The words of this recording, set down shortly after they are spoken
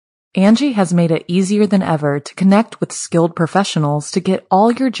Angie has made it easier than ever to connect with skilled professionals to get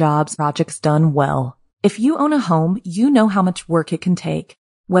all your jobs projects done well. If you own a home, you know how much work it can take,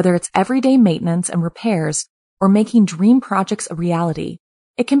 whether it's everyday maintenance and repairs or making dream projects a reality.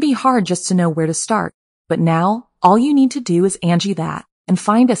 It can be hard just to know where to start, but now all you need to do is Angie that and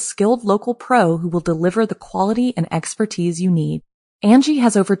find a skilled local pro who will deliver the quality and expertise you need. Angie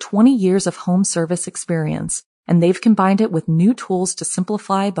has over 20 years of home service experience, and they've combined it with new tools to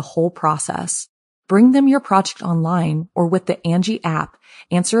simplify the whole process. Bring them your project online or with the Angie app,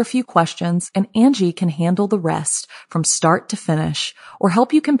 answer a few questions, and Angie can handle the rest from start to finish, or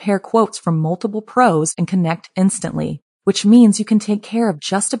help you compare quotes from multiple pros and connect instantly, which means you can take care of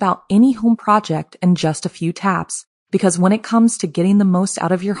just about any home project in just a few taps. Because when it comes to getting the most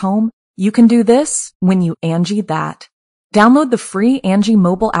out of your home, you can do this when you Angie that. Download the free Angie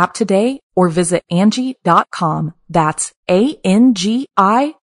mobile app today or visit Angie.com. That's ANGI.com.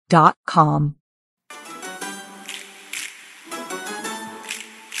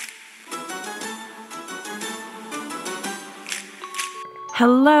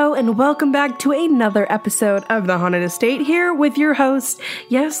 Hello and welcome back to another episode of The Haunted Estate here with your host.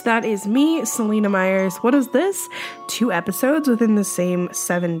 Yes, that is me, Selena Myers. What is this? 2 episodes within the same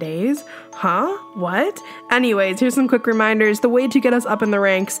 7 days? Huh? What? Anyways, here's some quick reminders. The way to get us up in the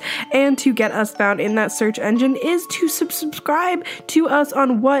ranks and to get us found in that search engine is to subscribe to us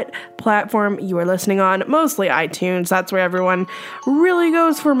on what platform you are listening on. Mostly iTunes. That's where everyone really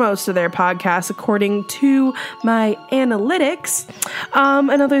goes for most of their podcasts, according to my analytics.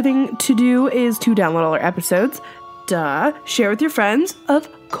 Another thing to do is to download all our episodes. Duh. Share with your friends. Of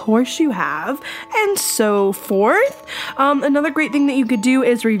course you have. And so forth. Another great thing that you could do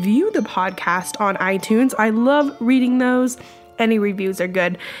is review the podcast on iTunes. I love reading those. Any reviews are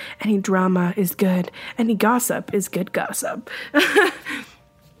good. Any drama is good. Any gossip is good gossip.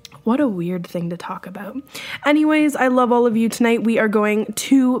 What a weird thing to talk about. Anyways, I love all of you. Tonight we are going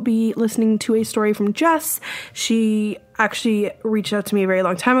to be listening to a story from Jess. She actually reached out to me a very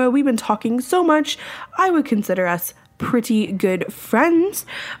long time ago. We've been talking so much, I would consider us pretty good friends.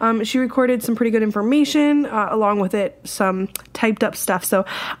 She recorded some pretty good information, along with it some typed up stuff. So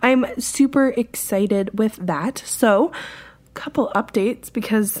I'm super excited with that. So couple updates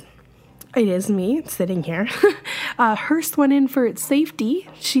because it is me sitting here. Hurst went in for its safety.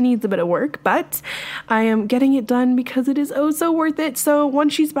 She needs a bit of work, but I am getting it done because it is oh so worth it. So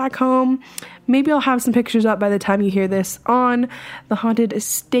once she's back home, maybe I'll have some pictures up by the time you hear this on the Haunted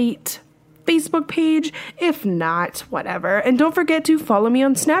Estate Facebook page. If not, whatever. And don't forget to follow me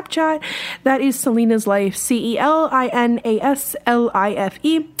on Snapchat. That is Selena's Life,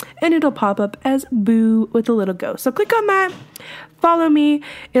 CELINASLIFE, and it'll pop up as Boo with a little ghost. So click on that. Follow me.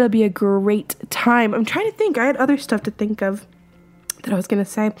 It'll be a great time. I'm trying to think. I had other stuff to think of that I was going to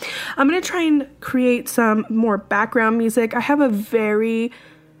say. I'm going to try and create some more background music. I have a very,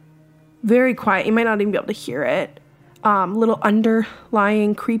 very quiet, you might not even be able to hear it, little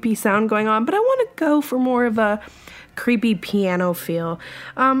underlying creepy sound going on, but I want to go for more of a creepy piano feel.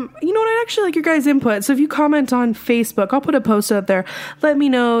 You know what? I'd actually like your guys' input. So if you comment on Facebook, I'll put a post out there. Let me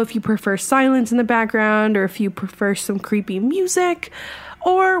know if you prefer silence in the background or if you prefer some creepy music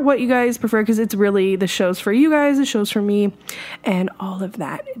or what you guys prefer, because it's really the show's for you guys, the show's for me, and all of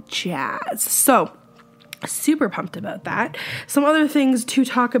that jazz. So super pumped about that. Some other things to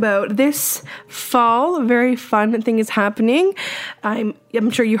talk about this fall. A very fun thing is happening. I'm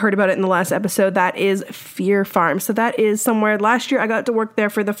sure you heard about it in the last episode. That is Fear Farm. So that is somewhere. Last year I got to work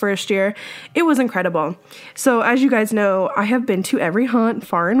there for the first year. It was incredible. So as you guys know, I have been to every haunt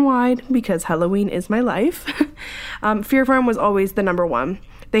far and wide because Halloween is my life. Fear Farm was always the number one.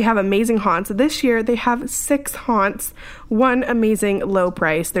 They have amazing haunts. This year, they have 6 haunts, one amazing low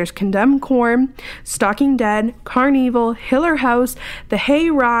price. There's Condemned Corn, Stalking Dead, Carnival, Hiller House, The Hay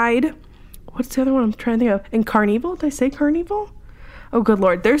Ride. What's the other one I'm trying to think of? And Carnival? Did I say Carnival? Oh, good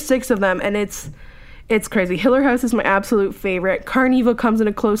Lord. There's 6 of them, and it's crazy. Hiller House is my absolute favorite. Carnival comes in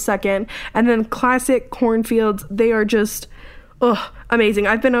a close second. And then Classic Cornfields, they are just amazing.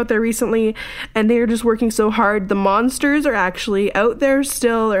 I've been out there recently and they're just working so hard. The monsters are actually out there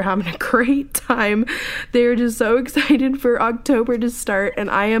still. They're having a great time. They're just so excited for October to start, and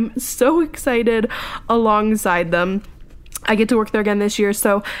I am so excited alongside them. I get to work there again this year,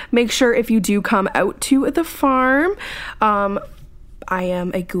 so make sure if you do come out to the farm, I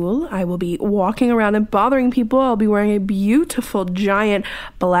am a ghoul. I will be walking around and bothering people. I'll be wearing a beautiful, giant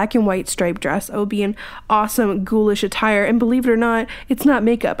black and white striped dress. I will be in awesome ghoulish attire. And believe it or not, it's not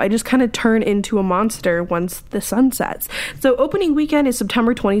makeup. I just kind of turn into a monster once the sun sets. So opening weekend is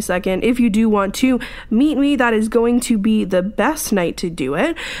September 22nd. If you do want to meet me, that is going to be the best night to do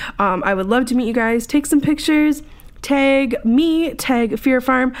it. I would love to meet you guys. Take some pictures. Tag me, tag Fear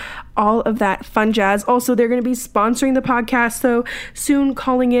Farm, all of that fun jazz. Also, they're going to be sponsoring the podcast, so soon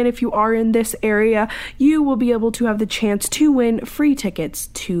calling in if you are in this area, you will be able to have the chance to win free tickets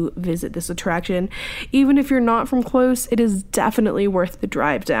to visit this attraction. Even if you're not from close, it is definitely worth the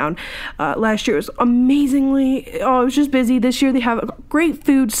drive down. Last year was it was just busy. This year they have great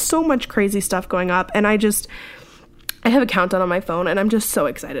food, so much crazy stuff going up, and I have a countdown on my phone, and I'm just so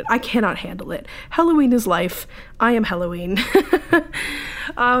excited. I cannot handle it. Halloween is life. I am Halloween.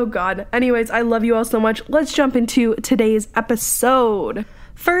 Oh, God. Anyways, I love you all so much. Let's jump into today's episode.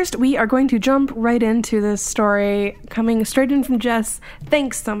 First, we are going to jump right into this story coming straight in from Jess.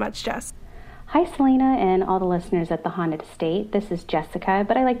 Thanks so much, Jess. Hi, Selena, and all the listeners at the Haunted Estate. This is Jessica,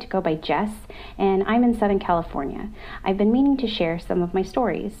 but I like to go by Jess, and I'm in Southern California. I've been meaning to share some of my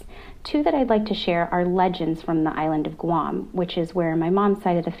stories. Two that I'd like to share are legends from the island of Guam, which is where my mom's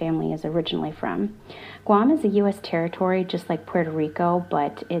side of the family is originally from. Guam is a U.S. territory just like Puerto Rico,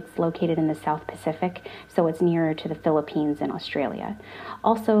 but it's located in the South Pacific, so it's nearer to the Philippines and Australia.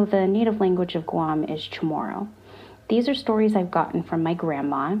 Also, the native language of Guam is Chamorro. These are stories I've gotten from my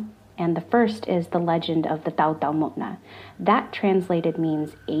grandma, and the first is the legend of the Tao Tao Motna. That translated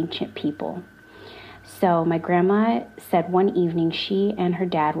means ancient people. So my grandma said one evening she and her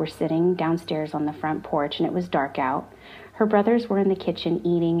dad were sitting downstairs on the front porch and it was dark out. Her brothers were in the kitchen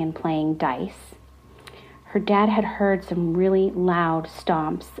eating and playing dice. Her dad had heard some really loud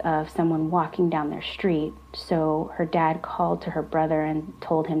stomps of someone walking down their street, so her dad called to her brother and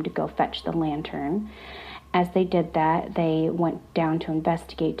told him to go fetch the lantern. As they did that, they went down to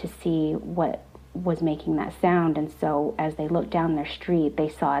investigate to see what was making that sound, and so as they looked down their street, they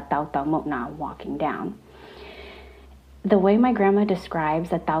saw a Tao Tao Motna walking down. The way my grandma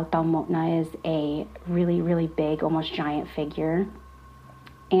describes a Tao Tao Motna is a really, really big, almost giant figure,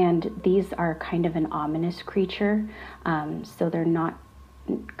 and these are kind of an ominous creature, so they're not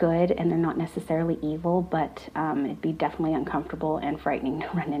good and they're not necessarily evil, but it'd be definitely uncomfortable and frightening to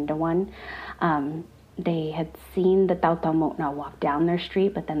run into one. They had seen the Tao Tao Motna walk down their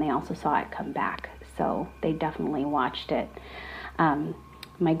street, but then they also saw it come back. So they definitely watched it.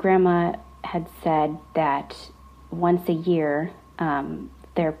 My grandma had said that once a year,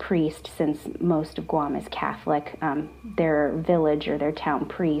 their priest, since most of Guam is Catholic, their village or their town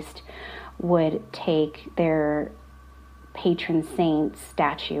priest would take their patron saint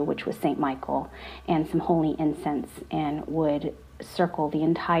statue, which was St. Michael, and some holy incense, and would circle the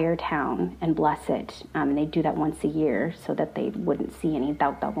entire town and bless it. And they do that once a year so that they wouldn't see any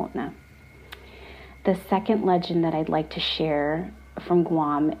Tao Tao Motna. The second legend that I'd like to share from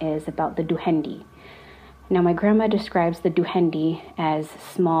Guam is about the Duhendi. Now, my grandma describes the Duhendi as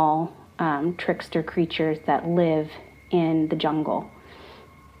small trickster creatures that live in the jungle.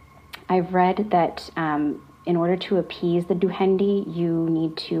 I've read that in order to appease the Duhendi, you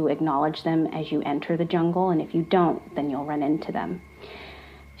need to acknowledge them as you enter the jungle, and if you don't, then you'll run into them.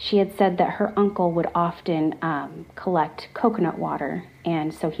 She had said that her uncle would often collect coconut water,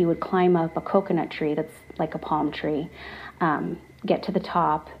 and so he would climb up a coconut tree that's like a palm tree, get to the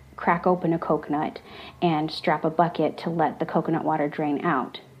top, crack open a coconut, and strap a bucket to let the coconut water drain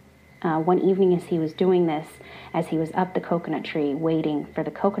out. One evening as he was doing this, as he was up the coconut tree waiting for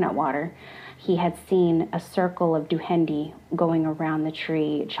the coconut water, he had seen a circle of Duhendi going around the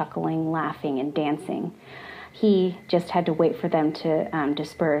tree, chuckling, laughing, and dancing. He just had to wait for them to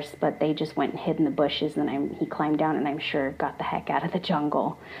disperse, but they just went and hid in the bushes, and he climbed down and I'm sure got the heck out of the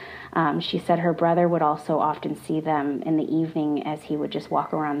jungle. She said her brother would also often see them in the evening as he would just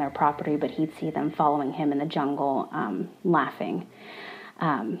walk around their property, but he'd see them following him in the jungle, laughing.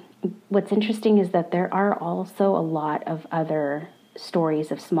 What's interesting is that there are also a lot of other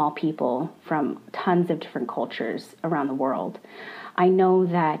stories of small people from tons of different cultures around the world. I know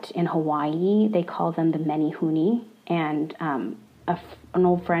that in Hawaii, they call them the Menehune, and an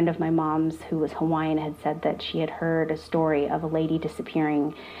old friend of my mom's who was Hawaiian had said that she had heard a story of a lady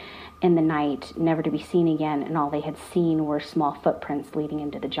disappearing in the night, never to be seen again, and all they had seen were small footprints leading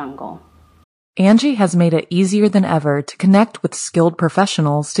into the jungle. Angie has made it easier than ever to connect with skilled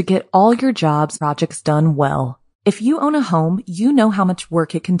professionals to get all your jobs projects done well. If you own a home, you know how much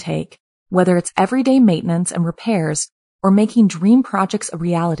work it can take, whether it's everyday maintenance and repairs or making dream projects a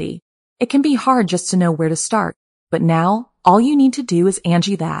reality. It can be hard just to know where to start. But now, all you need to do is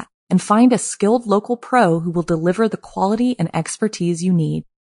Angie that and find a skilled local pro who will deliver the quality and expertise you need.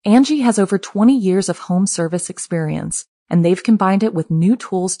 Angie has over 20 years of home service experience, and they've combined it with new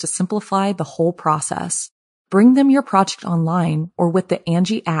tools to simplify the whole process. Bring them your project online or with the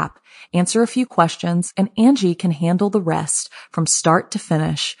Angie app, answer a few questions, and Angie can handle the rest from start to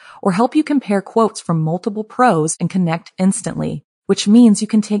finish, or help you compare quotes from multiple pros and connect instantly, which means you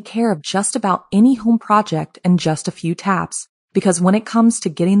can take care of just about any home project in just a few taps. Because when it comes to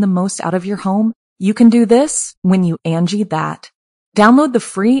getting the most out of your home, you can do this when you Angie that. Download the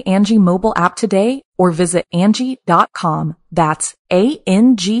free Angie mobile app today or visit Angie.com. That's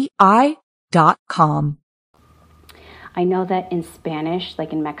ANGI.com. I know that in Spanish,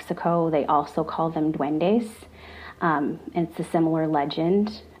 like in Mexico, they also call them duendes. It's a similar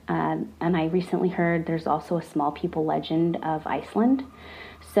legend. And I recently heard there's also a small people legend of Iceland.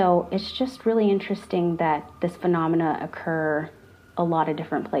 So it's just really interesting that this phenomena occur a lot of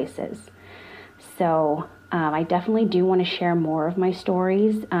different places. So I definitely do want to share more of my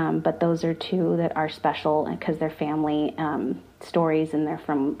stories, but those are two that are special because they're family stories and they're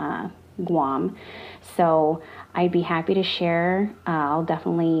from Guam. So I'd be happy to share. I'll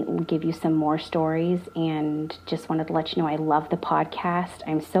definitely give you some more stories, and just wanted to let you know I love the podcast.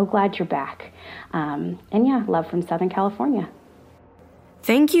 I'm so glad you're back. And yeah, love from Southern California.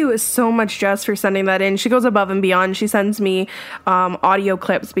 Thank you so much, Jess, for sending that in. She goes above and beyond. She sends me audio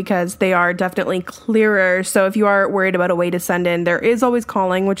clips because they are definitely clearer. So if you are worried about a way to send in, there is always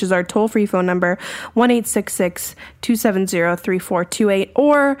calling, which is our toll-free phone number, 1-866-270-3428,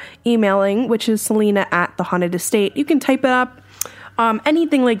 or emailing, which is Selena@thehauntedestate. You can type it up.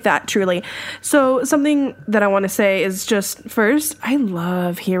 Anything like that, truly. So something that I want to say is just, first, I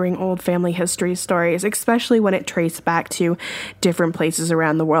love hearing old family history stories, especially when it traced back to different places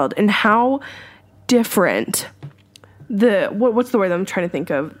around the world, and how different what's the word I'm trying to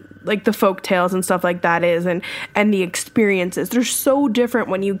think of? Like the folk tales and stuff like that is, and the experiences. They're so different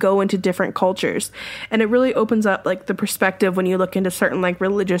when you go into different cultures. And it really opens up like the perspective when you look into certain like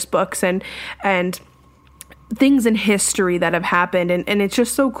religious books and things in history that have happened, and it's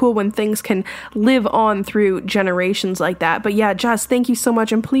just so cool when things can live on through generations like that. But yeah, Jess, thank you so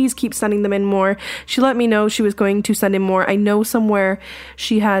much, and please keep sending them in more. She let me know she was going to send in more. I know somewhere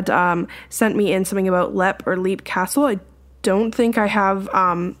she had sent me in something about Lep or Leap Castle. I don't think I have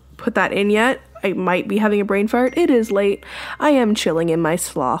put that in yet. I might be having a brain fart. It is late. I am chilling in my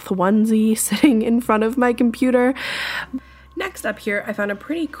sloth onesie sitting in front of my computer. Next up here, I found a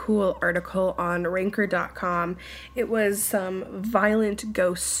pretty cool article on Ranker.com. It was some violent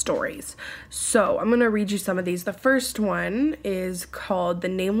ghost stories. So I'm going to read you some of these. The first one is called The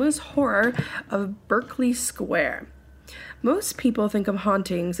Nameless Horror of Berkeley Square. Most people think of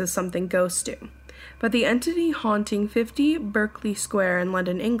hauntings as something ghosts do, but the entity haunting 50 Berkeley Square in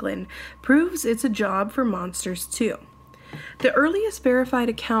London, England, proves it's a job for monsters too. The earliest verified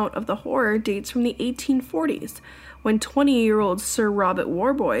account of the horror dates from the 1840s, when 20-year-old Sir Robert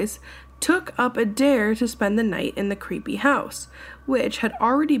Warboys took up a dare to spend the night in the creepy house, which had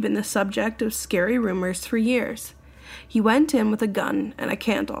already been the subject of scary rumors for years. He went in with a gun and a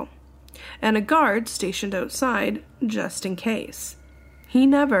candle, and a guard stationed outside just in case. He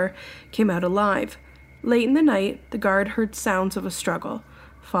never came out alive. Late in the night, the guard heard sounds of a struggle,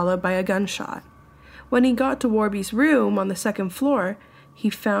 followed by a gunshot. When he got to Warby's room on the second floor, he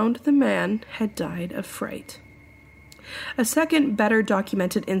found the man had died of fright. A second, better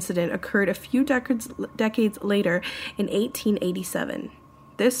documented incident occurred a few decades later in 1887.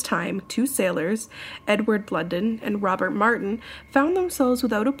 This time, two sailors, Edward London and Robert Martin, found themselves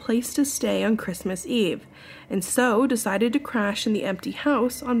without a place to stay on Christmas Eve, and so decided to crash in the empty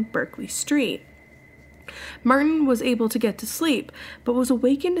house on Berkeley Street. Martin was able to get to sleep, but was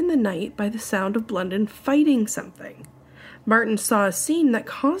awakened in the night by the sound of London fighting something. Martin saw a scene that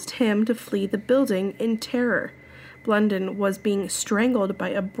caused him to flee the building in terror. London was being strangled by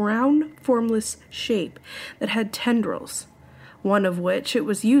a brown, formless shape that had tendrils, one of which it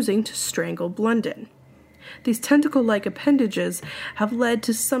was using to strangle London. These tentacle-like appendages have led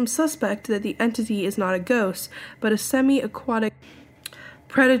to some suspect that the entity is not a ghost, but a semi-aquatic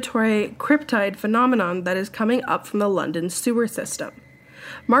predatory cryptid phenomenon that is coming up from the London sewer system.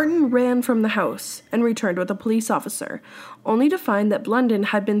 Martin ran from the house and returned with a police officer, only to find that London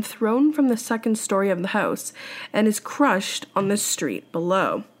had been thrown from the second story of the house and is crushed on the street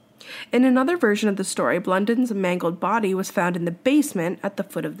below. In another version of the story, London's mangled body was found in the basement at the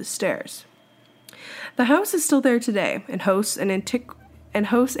foot of the stairs. The house is still there today and hosts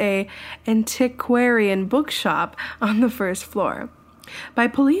a antiquarian bookshop on the first floor. By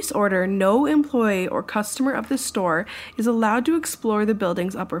police order, no employee or customer of the store is allowed to explore the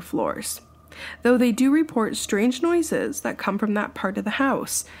building's upper floors, though they do report strange noises that come from that part of the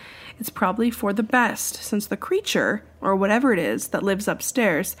house. It's probably for the best, since the creature, or whatever it is that lives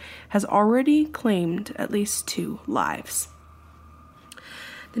upstairs, has already claimed at least 2 lives.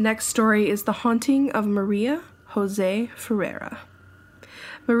 The next story is the haunting of Maria Jose Ferreira.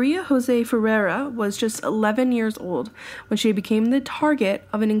 Maria Jose Ferreira was just 11 years old when she became the target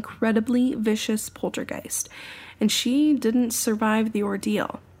of an incredibly vicious poltergeist, and she didn't survive the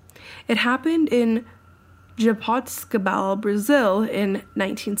ordeal. It happened in Jaboticabal, Brazil in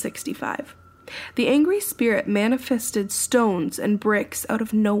 1965. The angry spirit manifested stones and bricks out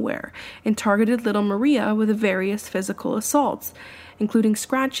of nowhere and targeted little Maria with various physical assaults, including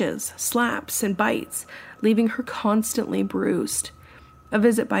scratches, slaps, and bites, leaving her constantly bruised. A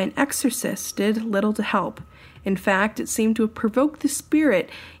visit by an exorcist did little to help. In fact, it seemed to have provoked the spirit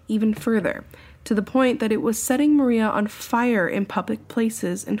even further, to the point that it was setting Maria on fire in public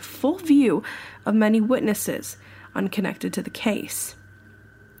places in full view of many witnesses unconnected to the case.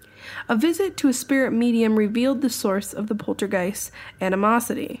 A visit to a spirit medium revealed the source of the poltergeist's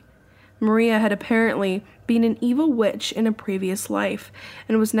animosity. Maria had apparently been an evil witch in a previous life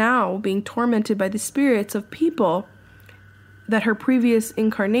and was now being tormented by the spirits of people that her previous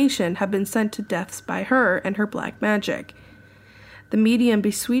incarnation had been sent to deaths by her and her black magic. The medium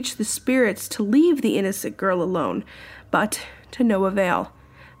beseeched the spirits to leave the innocent girl alone, but to no avail.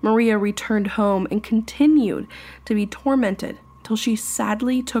 Maria returned home and continued to be tormented till she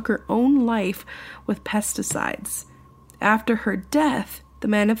sadly took her own life with pesticides. After her death, the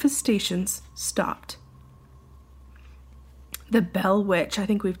manifestations stopped. The Bell Witch. I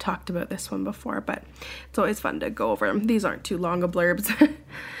think we've talked about this one before, but it's always fun to go over them. These aren't too long of blurbs.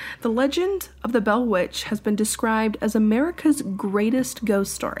 The legend of the Bell Witch has been described as America's greatest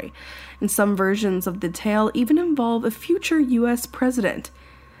ghost story, and some versions of the tale even involve a future U.S. president.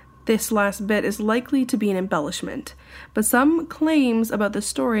 This last bit is likely to be an embellishment, but some claims about the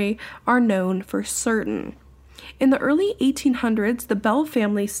story are known for certain. In the early 1800s, the Bell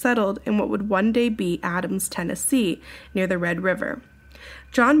family settled in what would one day be Adams, Tennessee, near the Red River.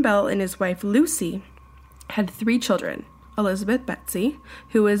 John Bell and his wife Lucy had 3 children: Elizabeth Betsy,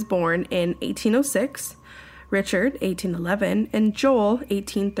 who was born in 1806, Richard, 1811, and Joel,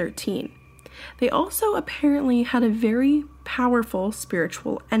 1813. They also apparently had a very powerful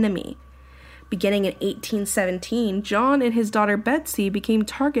spiritual enemy. Beginning in 1817, John and his daughter Betsy became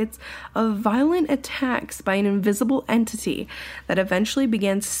targets of violent attacks by an invisible entity that eventually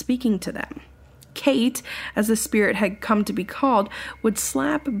began speaking to them. Kate, as the spirit had come to be called, would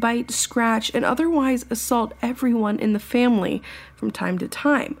slap, bite, scratch, and otherwise assault everyone in the family from time to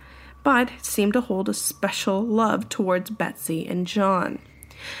time, but seemed to hold a special love towards Betsy and John.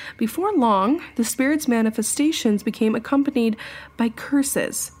 Before long, the spirit's manifestations became accompanied by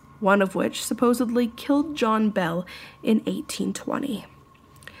curses, one of which supposedly killed John Bell in 1820.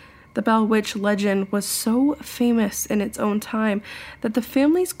 The Bell Witch legend was so famous in its own time that the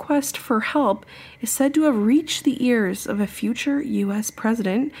family's quest for help is said to have reached the ears of a future U.S.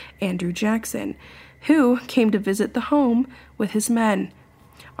 President, Andrew Jackson, who came to visit the home with his men,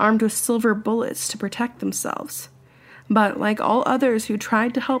 armed with silver bullets to protect themselves. But like all others who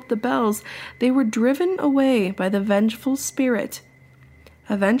tried to help the Bells, they were driven away by the vengeful spirit.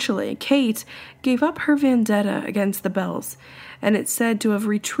 Eventually, Kate gave up her vendetta against the Bells, and it's said to have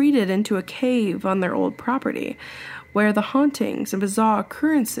retreated into a cave on their old property, where the hauntings and bizarre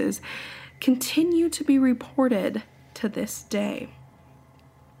occurrences continue to be reported to this day.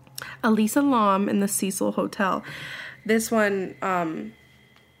 Elisa Lam in the Cecil Hotel. This one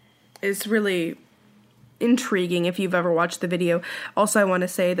is really intriguing if you've ever watched the video. Also, I want to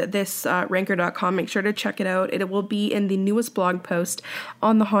say that this ranker.com, make sure to check it out. It will be in the newest blog post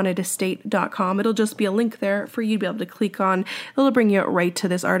on thehauntedestate.com. It'll just be a link there for you to be able to click on. It'll bring you right to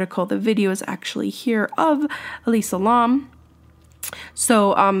this article. The video is actually here of Elisa Lam.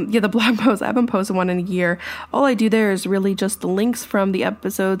 So, the blog post, I haven't posted one in a year. All I do there is really just the links from the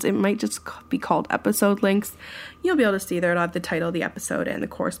episodes. It might just be called episode links. You'll be able to see there. It'll have the title of the episode and the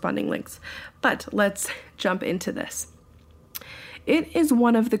corresponding links. But let's jump into this. It is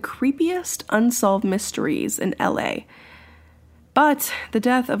one of the creepiest unsolved mysteries in LA. But the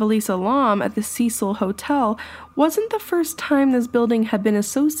death of Elisa Lam at the Cecil Hotel wasn't the first time this building had been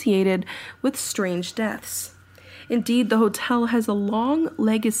associated with strange deaths. Indeed, the hotel has a long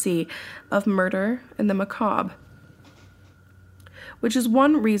legacy of murder and the macabre, which is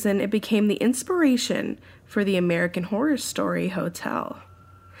one reason it became the inspiration for the American Horror Story Hotel.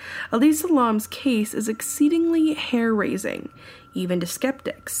 Elisa Lam's case is exceedingly hair-raising, even to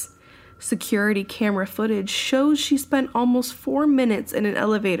skeptics. Security camera footage shows she spent almost 4 minutes in an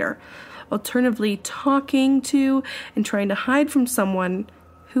elevator, alternatively talking to and trying to hide from someone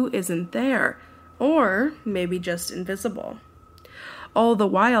who isn't there, or maybe just invisible. All the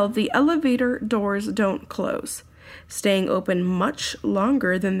while, the elevator doors don't close, staying open much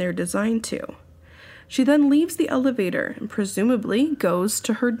longer than they're designed to. She then leaves the elevator and presumably goes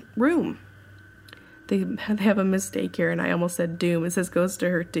to her room. They have a mistake here, and I almost said doom. It says goes to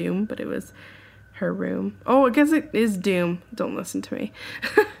her doom, but it was her room. Oh, I guess it is doom. Don't listen to me.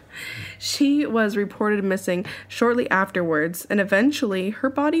 She was reported missing shortly afterwards, and eventually her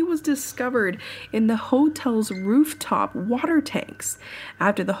body was discovered in the hotel's rooftop water tanks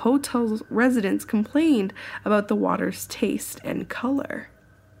after the hotel's residents complained about the water's taste and color.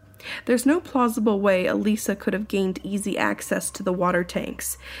 There's no plausible way Elisa could have gained easy access to the water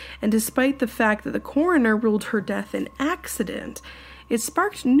tanks, and despite the fact that the coroner ruled her death an accident, it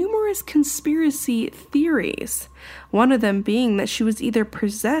sparked numerous conspiracy theories, one of them being that she was either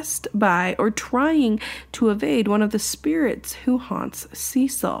possessed by or trying to evade one of the spirits who haunts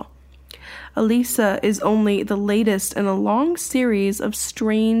Cecil. Elisa is only the latest in a long series of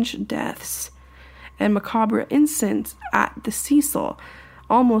strange deaths and macabre incidents at the Cecil.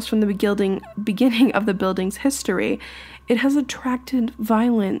 Almost from the beginning of the building's history, it has attracted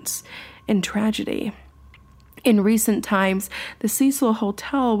violence and tragedy. In recent times, the Cecil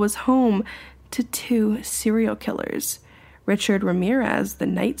Hotel was home to 2 serial killers, Richard Ramirez, the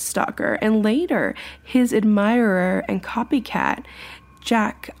Night Stalker, and later his admirer and copycat,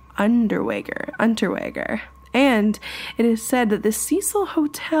 Jack Unterweger. And it is said that the Cecil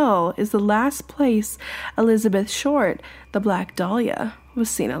Hotel is the last place Elizabeth Short, the Black Dahlia, was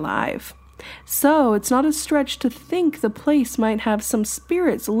seen alive. So it's not a stretch to think the place might have some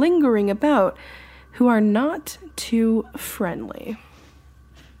spirits lingering about who are not too friendly.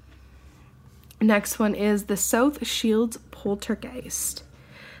 Next one is the South Shields Poltergeist.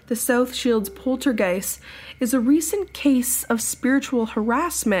 The South Shields Poltergeist is a recent case of spiritual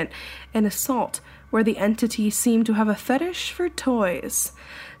harassment and assault where the entity seemed to have a fetish for toys,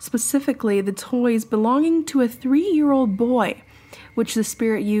 specifically the toys belonging to a 3-year-old boy, which the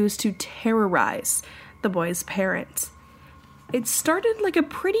spirit used to terrorize the boy's parents. It started like a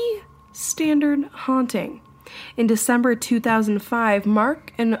pretty standard haunting. In December 2005,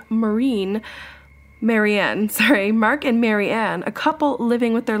 Mark and Marianne, a couple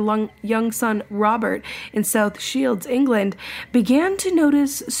living with their young son Robert in South Shields, England, began to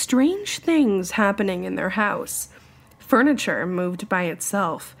notice strange things happening in their house. Furniture moved by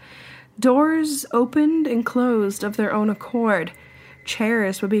itself. Doors opened and closed of their own accord.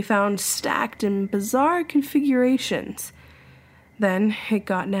 Chairs would be found stacked in bizarre configurations. Then it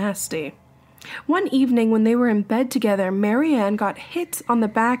got nasty. One evening when they were in bed together, Marianne got hit on the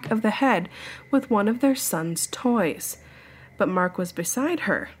back of the head with one of their son's toys. But Mark was beside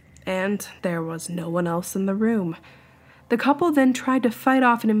her, and there was no one else in the room. The couple then tried to fight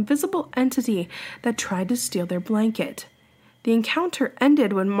off an invisible entity that tried to steal their blanket. The encounter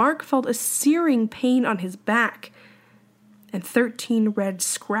ended when Mark felt a searing pain on his back, and 13 red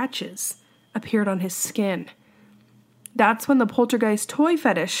scratches appeared on his skin. That's when the poltergeist toy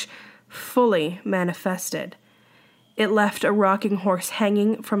fetish fully manifested. It left a rocking horse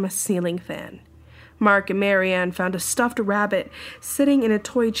hanging from a ceiling fan. Mark and Marianne found a stuffed rabbit sitting in a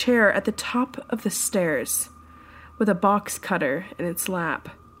toy chair at the top of the stairs, with a box cutter in its lap.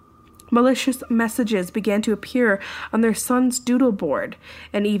 Malicious messages began to appear on their son's doodle board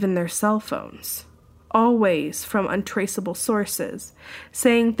and even their cell phones, always from untraceable sources,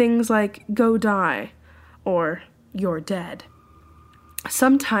 saying things like, "Go die," or "You're dead."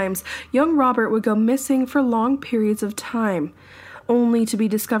 Sometimes, young Robert would go missing for long periods of time, only to be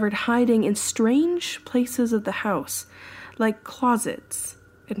discovered hiding in strange places of the house, like closets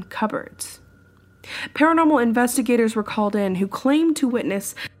and cupboards. Paranormal investigators were called in who claimed to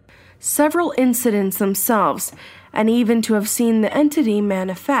witness several incidents themselves, and even to have seen the entity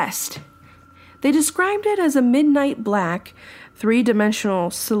manifest. They described it as a midnight black, 3-dimensional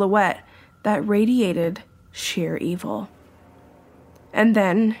silhouette that radiated sheer evil. And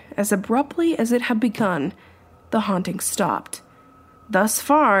then, as abruptly as it had begun, the haunting stopped. Thus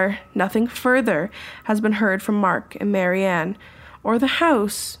far, nothing further has been heard from Mark and Marianne, or the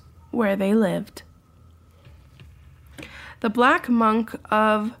house where they lived. The Black Monk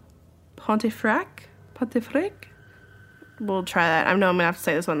of Pontefract, We'll try that. I know I'm going to have to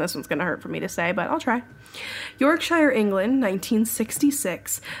say this one. This one's going to hurt for me to say, but I'll try. Yorkshire, England,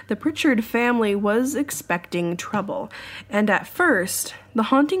 1966. The Pritchard family was expecting trouble, and at first, the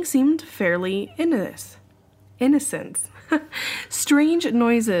haunting seemed fairly innocent. Strange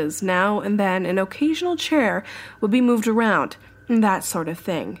noises now and then, an occasional chair would be moved around, that sort of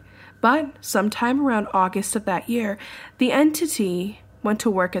thing. But sometime around August of that year, the entity went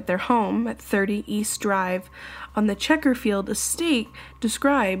to work at their home at 30 East Drive on the Checkerfield estate,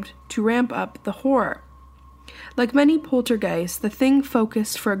 described to ramp up the horror. Like many poltergeists, the thing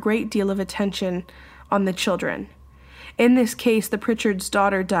focused for a great deal of attention on the children. In this case, the Pritchard's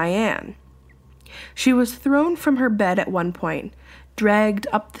daughter, Diane. She was thrown from her bed at one point, dragged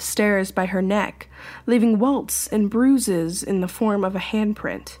up the stairs by her neck, leaving welts and bruises in the form of a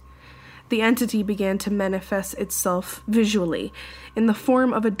handprint. The entity began to manifest itself visually in the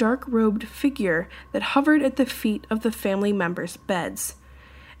form of a dark-robed figure that hovered at the feet of the family members' beds.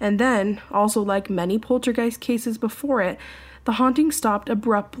 And then, also like many poltergeist cases before it, the haunting stopped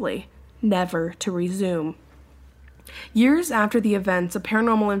abruptly, never to resume. Years after the events, a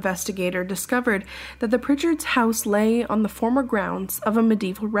paranormal investigator discovered that the Pritchard's house lay on the former grounds of a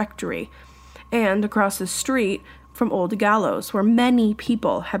medieval rectory, and across the street from Old Gallows, where many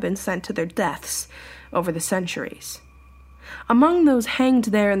people had been sent to their deaths over the centuries. Among those hanged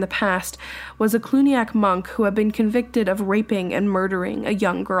there in the past was a Cluniac monk who had been convicted of raping and murdering a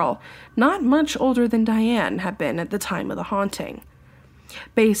young girl, not much older than Diane had been at the time of the haunting.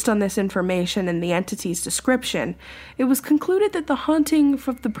 Based on this information and the entity's description, it was concluded that the haunting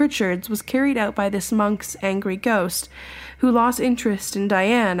of the Pritchards was carried out by this monk's angry ghost, who lost interest in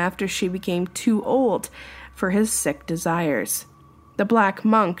Diane after she became too old for his sick desires. The black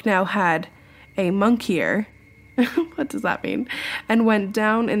monk now had a monk ear. What does that mean? And went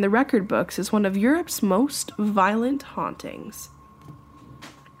down in the record books as one of Europe's most violent hauntings.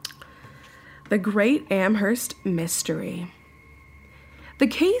 The Great Amherst Mystery. The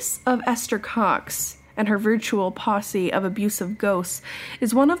case of Esther Cox and her virtual posse of abusive ghosts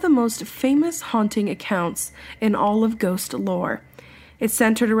is one of the most famous haunting accounts in all of ghost lore. It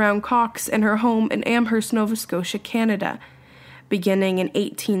centered around Cox and her home in Amherst, Nova Scotia, Canada. Beginning in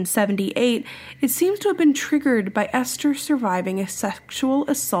 1878, it seems to have been triggered by Esther surviving a sexual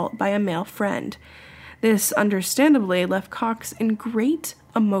assault by a male friend. This understandably left Cox in great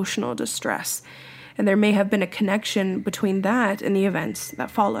emotional distress, and there may have been a connection between that and the events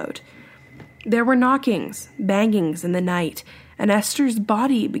that followed. There were knockings, bangings in the night, and Esther's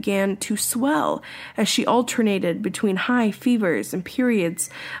body began to swell as she alternated between high fevers and periods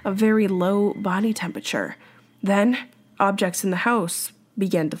of very low body temperature. Then, objects in the house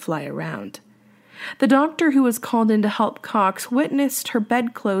began to fly around. The doctor who was called in to help Cox witnessed her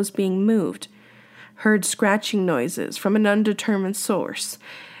bedclothes being moved, heard scratching noises from an undetermined source,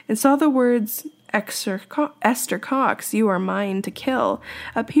 and saw the words, Esther Cox, you are mine to kill,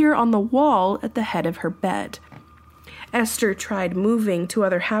 appear on the wall at the head of her bed. Esther tried moving to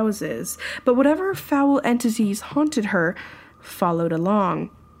other houses, but whatever foul entities haunted her followed along.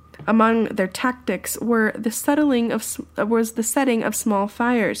 Among their tactics were the setting of small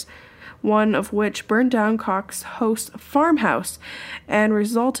fires, one of which burned down Cox's host's farmhouse and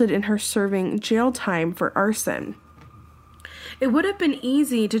resulted in her serving jail time for arson. It would have been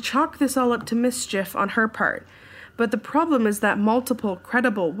easy to chalk this all up to mischief on her part, but the problem is that multiple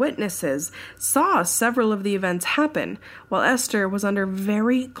credible witnesses saw several of the events happen while Esther was under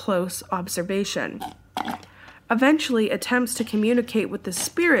very close observation. Eventually, attempts to communicate with the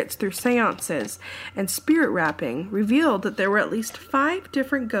spirits through seances and spirit rapping revealed that there were at least 5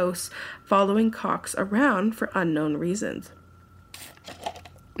 different ghosts following Cox around for unknown reasons.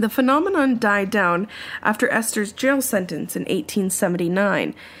 The phenomenon died down after Esther's jail sentence in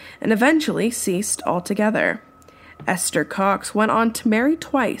 1879 and eventually ceased altogether. Esther Cox went on to marry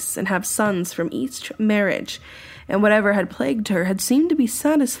twice and have sons from each marriage, and whatever had plagued her had seemed to be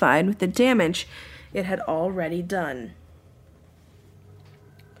satisfied with the damage it had already done.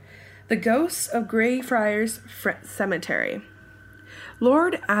 The Ghosts of Greyfriars Cemetery.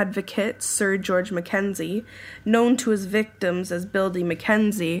 Lord Advocate Sir George Mackenzie, known to his victims as Bildy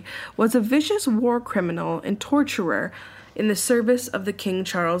Mackenzie, was a vicious war criminal and torturer in the service of the King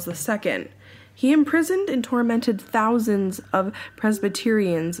Charles II. He imprisoned and tormented thousands of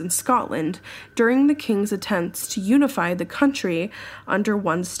Presbyterians in Scotland during the king's attempts to unify the country under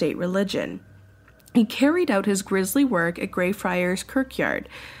one state religion. He carried out his grisly work at Greyfriars Kirkyard,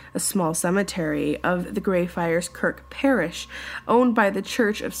 a small cemetery of the Greyfriars Kirk parish, owned by the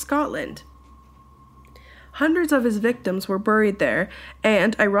Church of Scotland. Hundreds of his victims were buried there,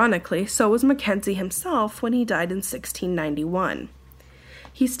 and, ironically, so was Mackenzie himself when he died in 1691.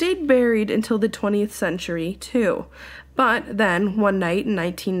 He stayed buried until the 20th century, too. But then, one night in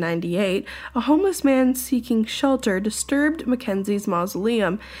 1998, a homeless man seeking shelter disturbed Mackenzie's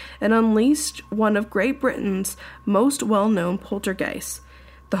mausoleum and unleashed one of Great Britain's most well-known poltergeists.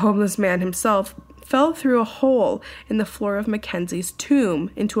 The homeless man himself fell through a hole in the floor of Mackenzie's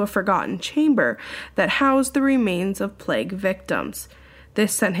tomb into a forgotten chamber that housed the remains of plague victims.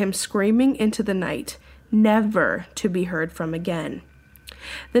 This sent him screaming into the night, never to be heard from again.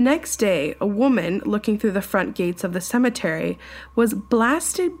 The next day, a woman looking through the front gates of the cemetery was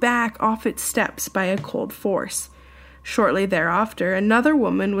blasted back off its steps by a cold force. Shortly thereafter, another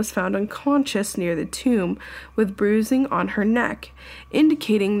woman was found unconscious near the tomb with bruising on her neck,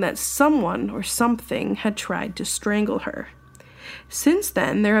 indicating that someone or something had tried to strangle her. Since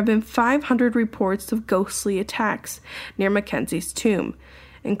then, there have been 500 reports of ghostly attacks near Mackenzie's tomb,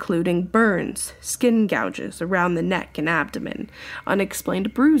 including burns, skin gouges around the neck and abdomen,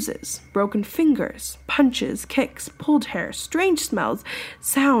 unexplained bruises, broken fingers, punches, kicks, pulled hair, strange smells,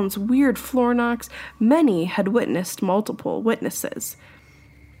 sounds, weird floor knocks. Many had witnessed multiple witnesses.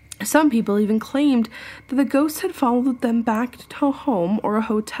 Some people even claimed that the ghost had followed them back to a home or a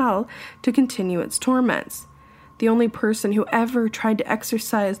hotel to continue its torments. The only person who ever tried to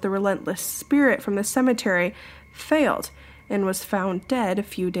exorcise the relentless spirit from the cemetery failed and was found dead a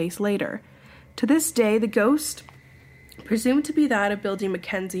few days later. To this day, the ghost, presumed to be that of Billy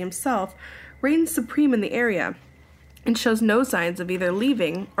Mackenzie himself, reigns supreme in the area and shows no signs of either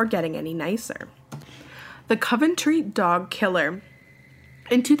leaving or getting any nicer. The Coventry Dog Killer.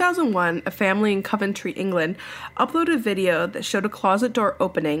 In 2001, a family in Coventry, England, uploaded a video that showed a closet door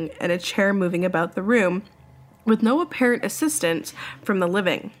opening and a chair moving about the room with no apparent assistance from the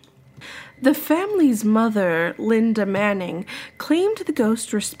living. The family's mother, Linda Manning, claimed the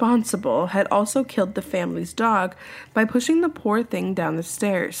ghost responsible had also killed the family's dog by pushing the poor thing down the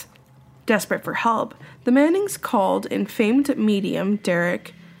stairs. Desperate for help, the Mannings called in famed medium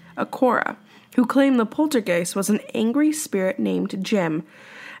Derek Acora, who claimed the poltergeist was an angry spirit named Jim.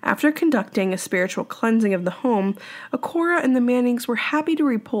 After conducting a spiritual cleansing of the home, Acora and the Mannings were happy to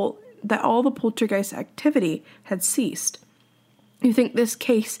report that all the poltergeist activity had ceased. You think this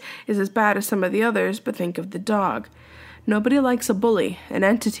case is as bad as some of the others, but think of the dog. Nobody likes a bully, and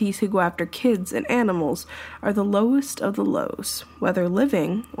entities who go after kids and animals are the lowest of the lows, whether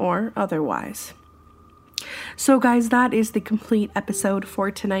living or otherwise. So guys, that is the complete episode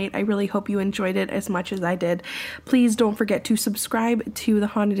for tonight. I really hope you enjoyed it as much as I did. Please don't forget to subscribe to The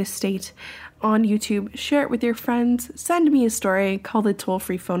Haunted Estate on YouTube, share it with your friends, send me a story, call the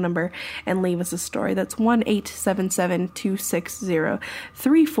toll-free phone number, and leave us a story. That's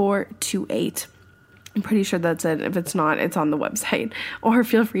 1-877-260-3428. I'm pretty sure that's it. If it's not, it's on the website. Or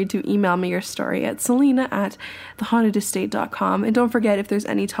feel free to email me your story at selena@thehauntedestate.com. And don't forget, if there's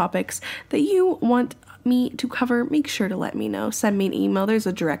any topics that you want me to cover, make sure to let me know. Send me an email. There's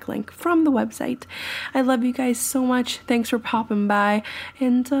a direct link from the website. I love you guys so much. Thanks for popping by,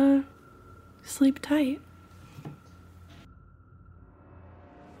 and sleep tight.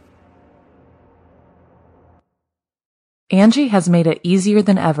 Angie has made it easier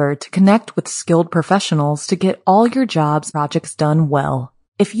than ever to connect with skilled professionals to get all your jobs projects done well.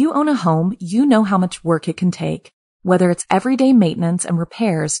 If you own a home, you know how much work it can take, whether it's everyday maintenance and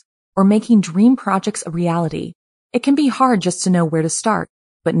repairs or making dream projects a reality. It can be hard just to know where to start,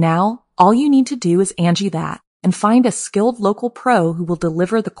 but now all you need to do is Angie that and find a skilled local pro who will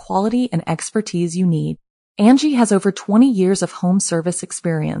deliver the quality and expertise you need. Angie has over 20 years of home service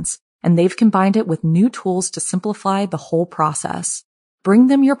experience, and they've combined it with new tools to simplify the whole process. Bring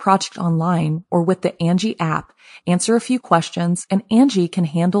them your project online or with the Angie app, answer a few questions, and Angie can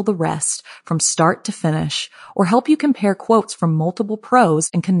handle the rest from start to finish, or help you compare quotes from multiple pros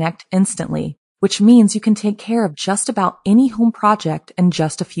and connect instantly, which means you can take care of just about any home project in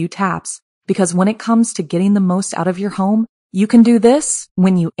just a few taps. Because when it comes to getting the most out of your home, you can do this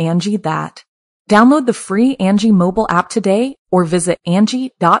when you Angie that. Download the free Angie mobile app today or visit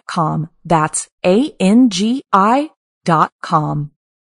Angie.com. That's ANGI.com.